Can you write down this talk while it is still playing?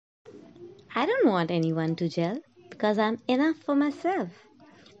I don't want anyone to gel because I'm enough for myself.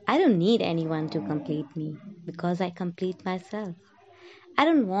 I don't need anyone to complete me because I complete myself. I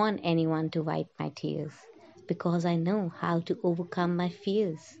don't want anyone to wipe my tears because I know how to overcome my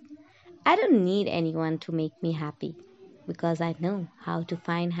fears. I don't need anyone to make me happy because I know how to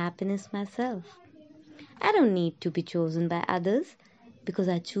find happiness myself. I don't need to be chosen by others because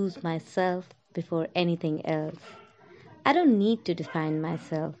I choose myself before anything else. I don't need to define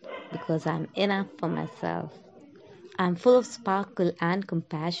myself because I'm enough for myself. I'm full of sparkle and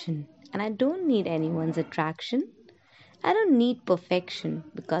compassion, and I don't need anyone's attraction. I don't need perfection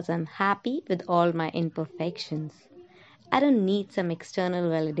because I'm happy with all my imperfections. I don't need some external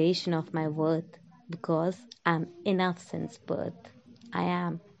validation of my worth because I'm enough since birth. I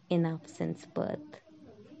am enough since birth.